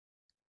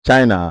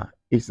China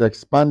is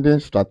expanding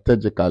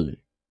strategically,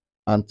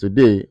 and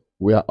today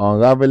we are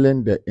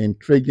unraveling the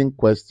intriguing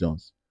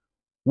questions.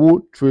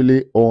 Who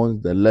truly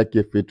owns the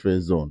Lekki Free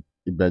Trade Zone?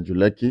 IBEJU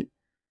Lekki?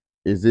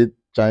 Is it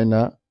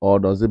China or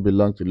does it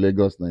belong to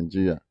Lagos,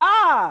 Nigeria?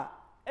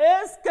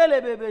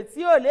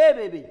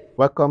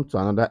 Welcome to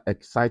another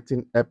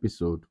exciting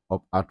episode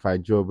of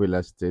IBEJU Real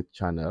Estate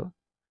Channel.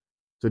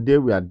 Today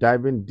we are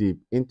diving deep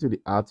into the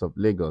heart of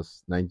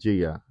Lagos,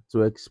 Nigeria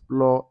to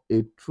explore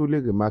a truly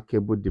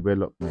remarkable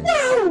development,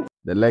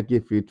 the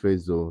Lekki Free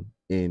Trade Zone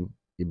in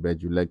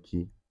IBEJU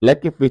Lekki.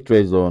 Lekki Free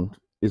Trade Zone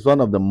is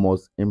one of the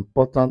most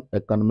important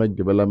economic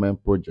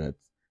development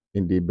projects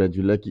in the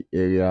IBEJU Lekki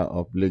area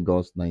of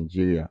Lagos,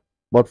 Nigeria.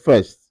 But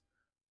first,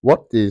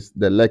 what is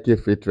the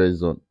Lekki Free Trade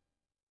Zone?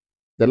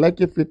 The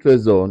Lekki Free Trade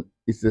Zone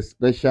is a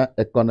special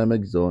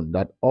economic zone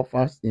that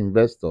offers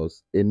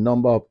investors a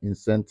number of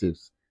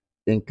incentives,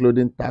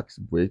 including tax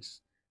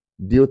breaks,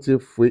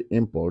 duty-free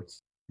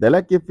imports. The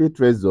Lekki Free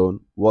Trade Zone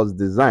was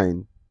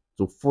designed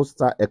to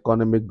foster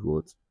economic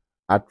growth,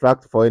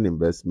 attract foreign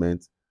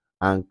investment,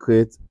 and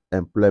create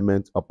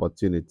employment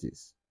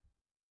opportunities.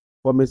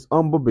 From its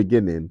humble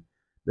beginning,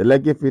 the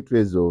Lekki Free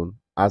Trade Zone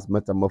has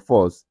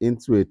metamorphosed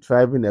into a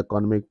thriving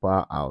economic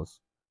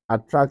powerhouse,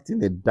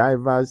 attracting a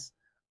diverse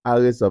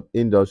array of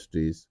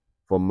industries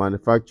from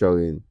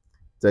manufacturing,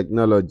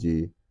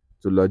 technology,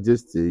 to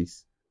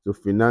logistics, to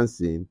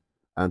financing,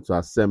 and to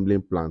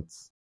assembling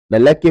plants. The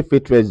Lekki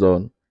Free Trade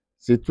Zone,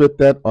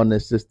 situated on a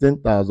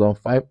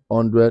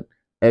 16,500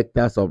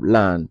 hectares of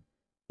land,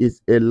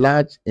 is a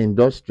large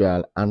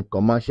industrial and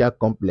commercial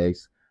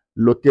complex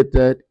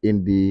located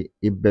in the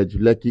IBEJU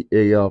Lekki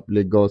area of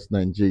Lagos,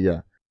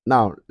 Nigeria.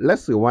 Now,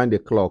 let's rewind the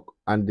clock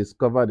and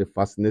discover the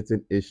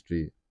fascinating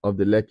history of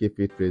the Lekki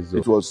Free Trade Zone.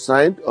 It was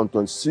signed on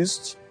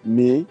 26th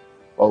May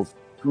of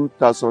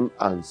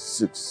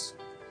 2006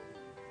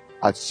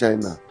 at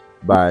China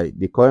by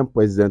the current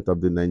president of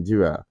the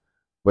Nigeria,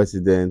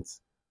 President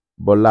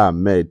Bola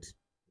Ahmed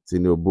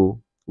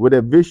Tinubu, with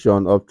a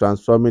vision of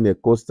transforming a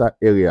coastal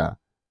area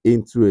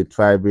into a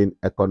thriving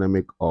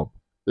economic hub.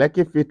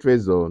 Lekki Free Trade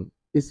Zone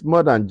is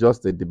more than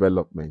just a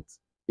development.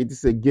 It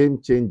is a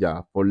game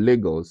changer for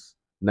Lagos,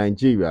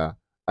 Nigeria,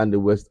 and the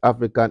West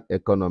African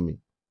economy.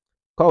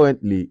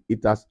 Currently,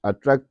 it has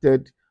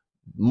attracted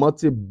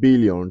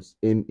multi-billions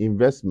in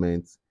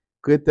investments,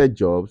 created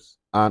jobs,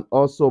 and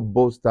also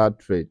bolstered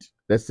trade.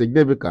 The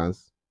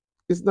significance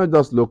is not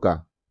just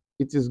local,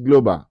 it is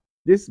global.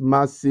 This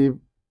massive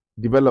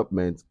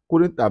development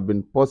couldn't have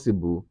been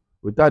possible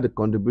without the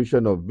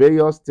contribution of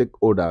various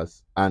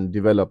stakeholders and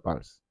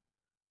developers.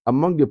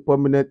 Among the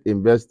prominent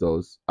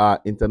investors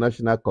are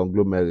international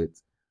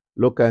conglomerates,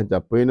 local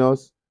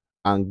entrepreneurs,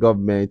 and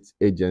government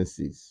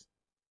agencies.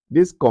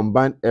 This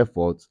combined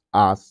effort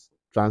has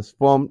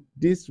transformed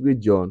this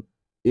region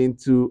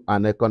into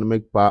an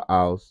economic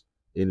powerhouse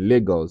in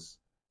Lagos,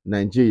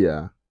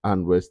 Nigeria,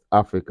 and West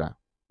Africa.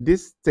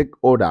 These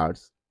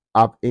stakeholders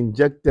have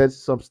injected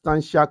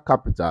substantial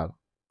capital,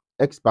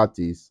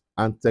 expertise,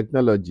 and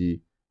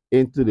technology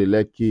into the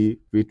Lekki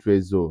Free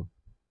Trade Zone,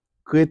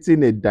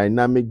 creating a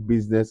dynamic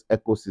business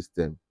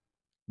ecosystem.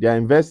 Their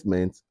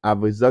investments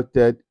have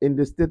resulted in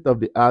the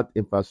state-of-the-art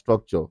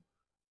infrastructure,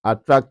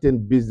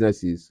 attracting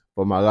businesses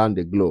from around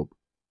the globe.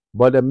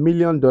 But the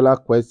million-dollar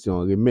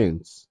question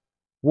remains: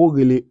 who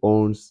really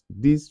owns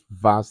this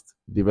vast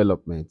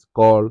development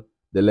called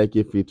the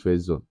Lekki Free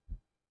Trade Zone?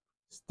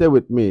 Stay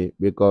with me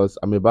because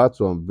I'm about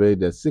to unveil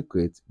the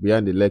secret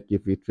behind the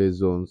Lekki Free Trade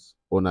Zone's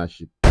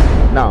ownership.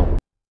 Now,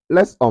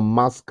 let's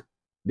unmask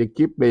the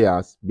key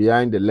players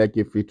behind the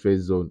Lekki Free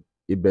Trade Zone,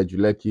 IBEJU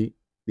Lekki.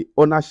 The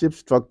ownership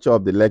structure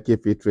of the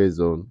Lekki Free Trade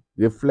Zone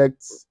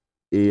reflects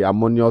a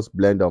harmonious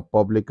blend of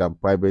public and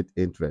private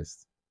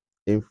interests.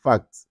 In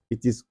fact,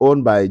 it is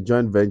owned by a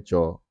joint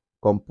venture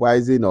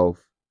comprising of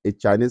a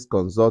Chinese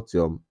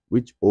consortium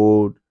which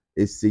hold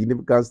a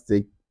significant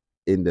stake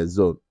in the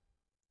zone.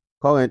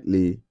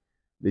 Currently,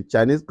 the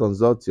Chinese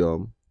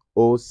consortium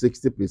owns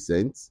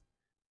 60%,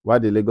 while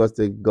the Lagos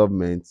State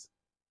government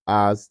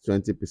has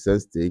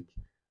 20% stake,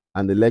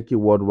 and the Lekki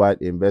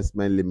Worldwide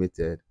Investment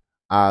Limited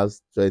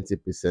has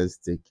 20%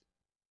 stake.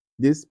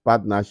 This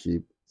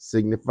partnership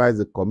signifies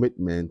a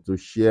commitment to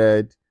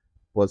shared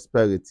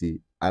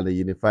prosperity and a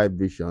unified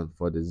vision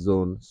for the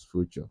zone's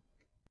future.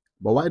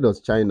 But why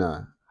does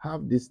China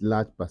have this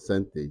large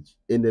percentage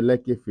in the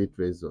Lekki Free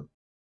Trade Zone?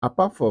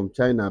 Apart from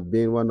China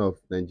being one of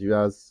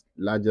Nigeria's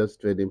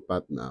largest trading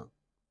partners,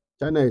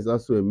 China is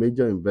also a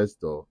major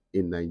investor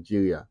in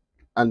Nigeria,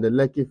 and the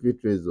Lekki Free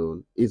Trade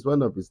Zone is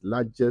one of its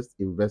largest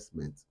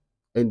investments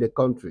in the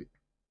country.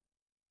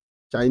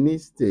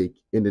 Chinese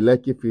stake in the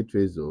Lekki Free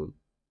Trade Zone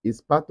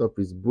is part of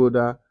its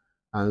broader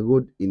and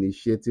road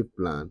initiative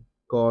plan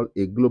called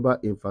a Global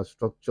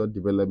Infrastructure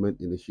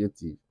Development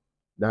Initiative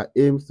that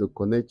aims to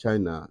connect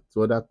China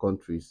to other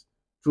countries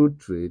through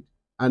trade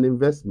and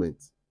investment.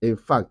 In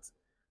fact,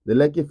 the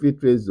Lekki Free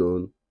Trade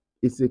Zone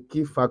is a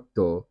key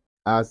factor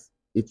as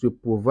it will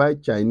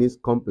provide Chinese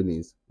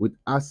companies with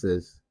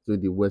access to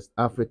the West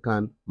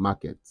African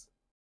market.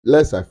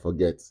 Lest I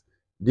forget,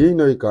 Do you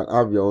know you can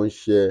have your own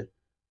share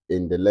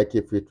in the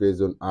Lekki Free Trade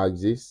Zone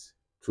axis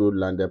through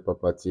landed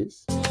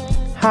properties?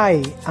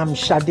 Hi, I'm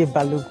Shade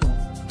Balogun,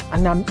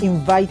 and I'm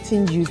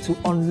inviting you to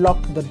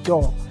unlock the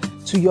door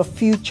to your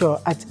future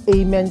at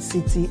Amen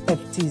City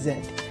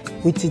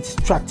FTZ, with its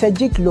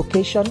strategic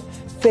location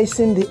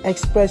facing the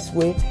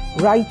expressway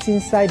right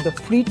inside the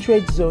free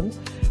trade zone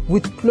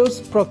with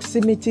close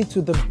proximity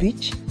to the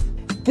beach.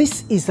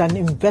 This is an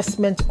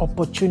investment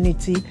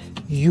opportunity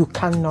you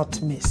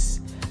cannot miss.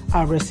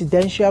 Our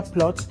residential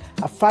plots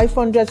are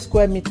 500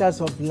 square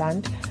meters of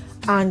land,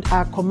 and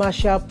our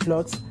commercial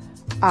plots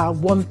are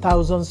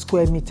 1,000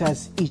 square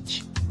meters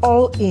each.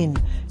 All in,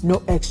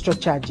 no extra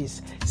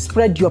charges.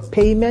 Spread your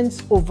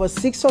payments over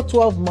 6 or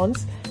 12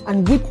 months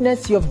and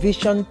witness your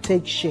vision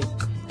take shape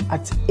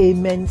at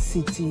Amen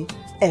City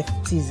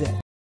FTZ.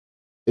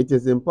 It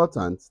is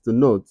important to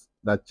note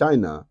that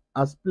China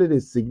has played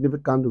a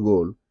significant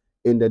role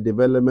in the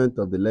development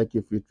of the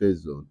Lekki Free Trade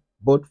Zone,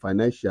 both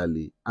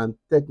financially and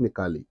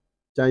technically.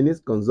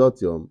 Chinese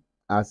consortium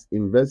has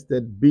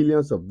invested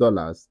billions of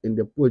dollars in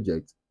the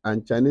project,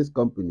 and Chinese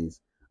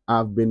companies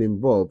have been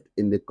involved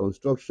in the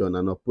construction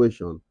and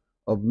operation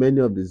of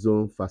many of the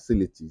zone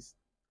facilities.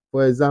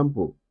 For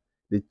example,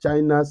 the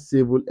China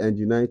Civil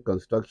Engineering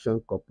Construction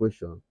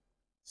Corporation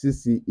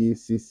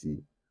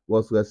 (CCECC)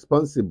 was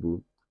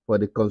responsible for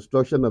the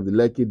construction of the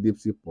Lekki Deep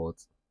Sea Port,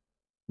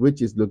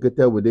 which is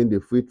located within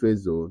the Free Trade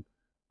Zone,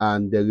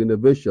 and the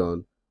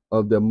renovation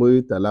of the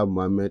Murtala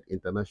Mohammed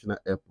International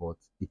Airport,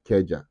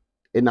 Ikeja.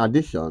 In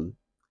addition,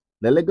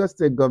 the Lagos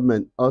State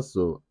government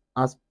also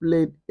has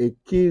played a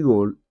key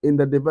role in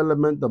the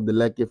development of the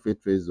Lekki Free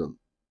Trade Zone.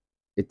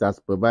 It has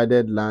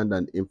provided land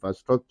and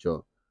infrastructure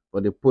for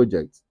the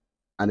project,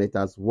 and it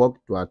has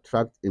worked to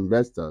attract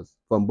investors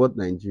from both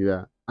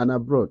Nigeria and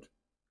abroad.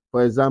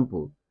 For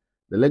example,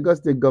 the Lagos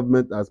State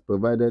government has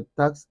provided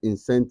tax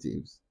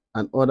incentives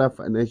and other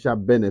financial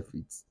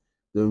benefits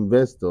to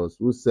investors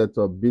who set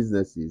up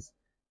businesses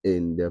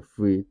in the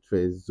Free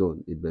Trade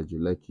Zone, IBEJU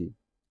Lekki.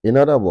 In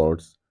other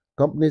words,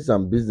 companies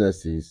and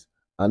businesses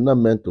are not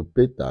meant to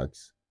pay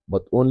tax,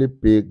 but only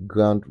pay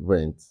ground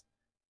rent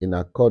in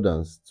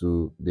accordance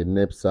to the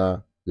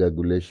NEPSA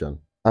regulation.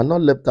 And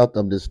not left out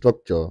of the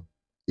structure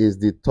is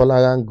the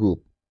TOLARAM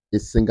Group, a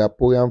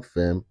Singaporean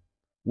firm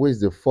who is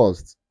the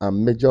first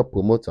and major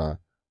promoter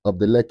of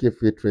the Lekki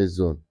Free Trade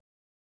Zone.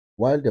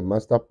 While the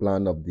master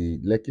plan of the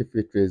Lekki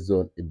Free Trade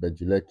Zone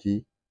IBEJU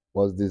Lekki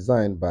was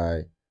designed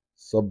by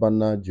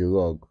SURBANA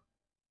Jurong,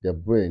 the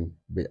brain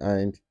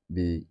behind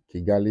the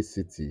Kigali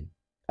city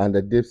and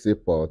the deep sea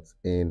port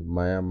in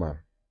Myanmar.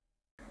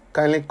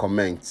 Kindly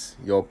comment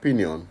your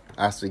opinion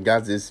as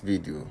regards this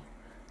video.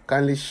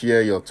 Kindly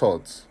share your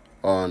thoughts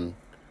on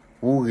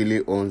who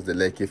really owns the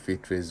Lekki Free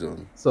Trade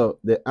Zone. So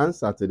the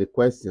answer to the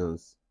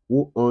questions,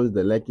 who owns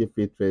the Lekki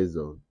Free Trade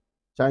Zone,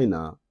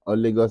 China or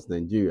Lagos,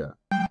 Nigeria?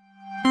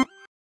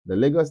 The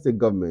Lagos State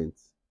government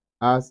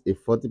has a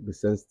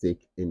 40%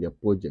 stake in the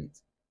project,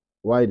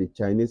 while the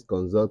Chinese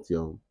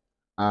consortium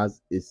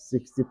has a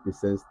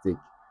 60% stake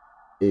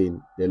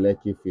in the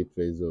Lekki Free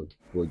Trade Zone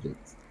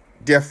project.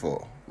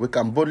 Therefore, we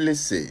can boldly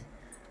say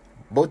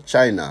both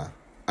China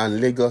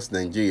and Lagos,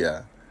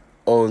 Nigeria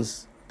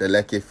owns the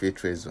Lekki Free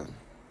Trade Zone.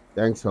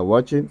 Thanks for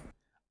watching.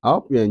 I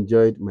hope you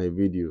enjoyed my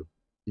video.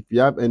 If you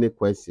have any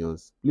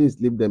questions, please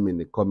leave them in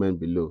the comment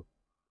below,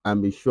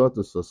 and be sure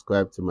to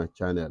subscribe to my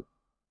channel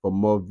for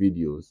more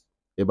videos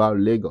about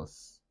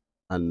Lagos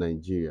and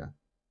Nigeria.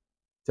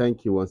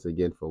 Thank you once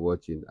again for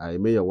watching. I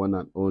am your one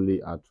and only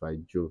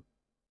RWANDA.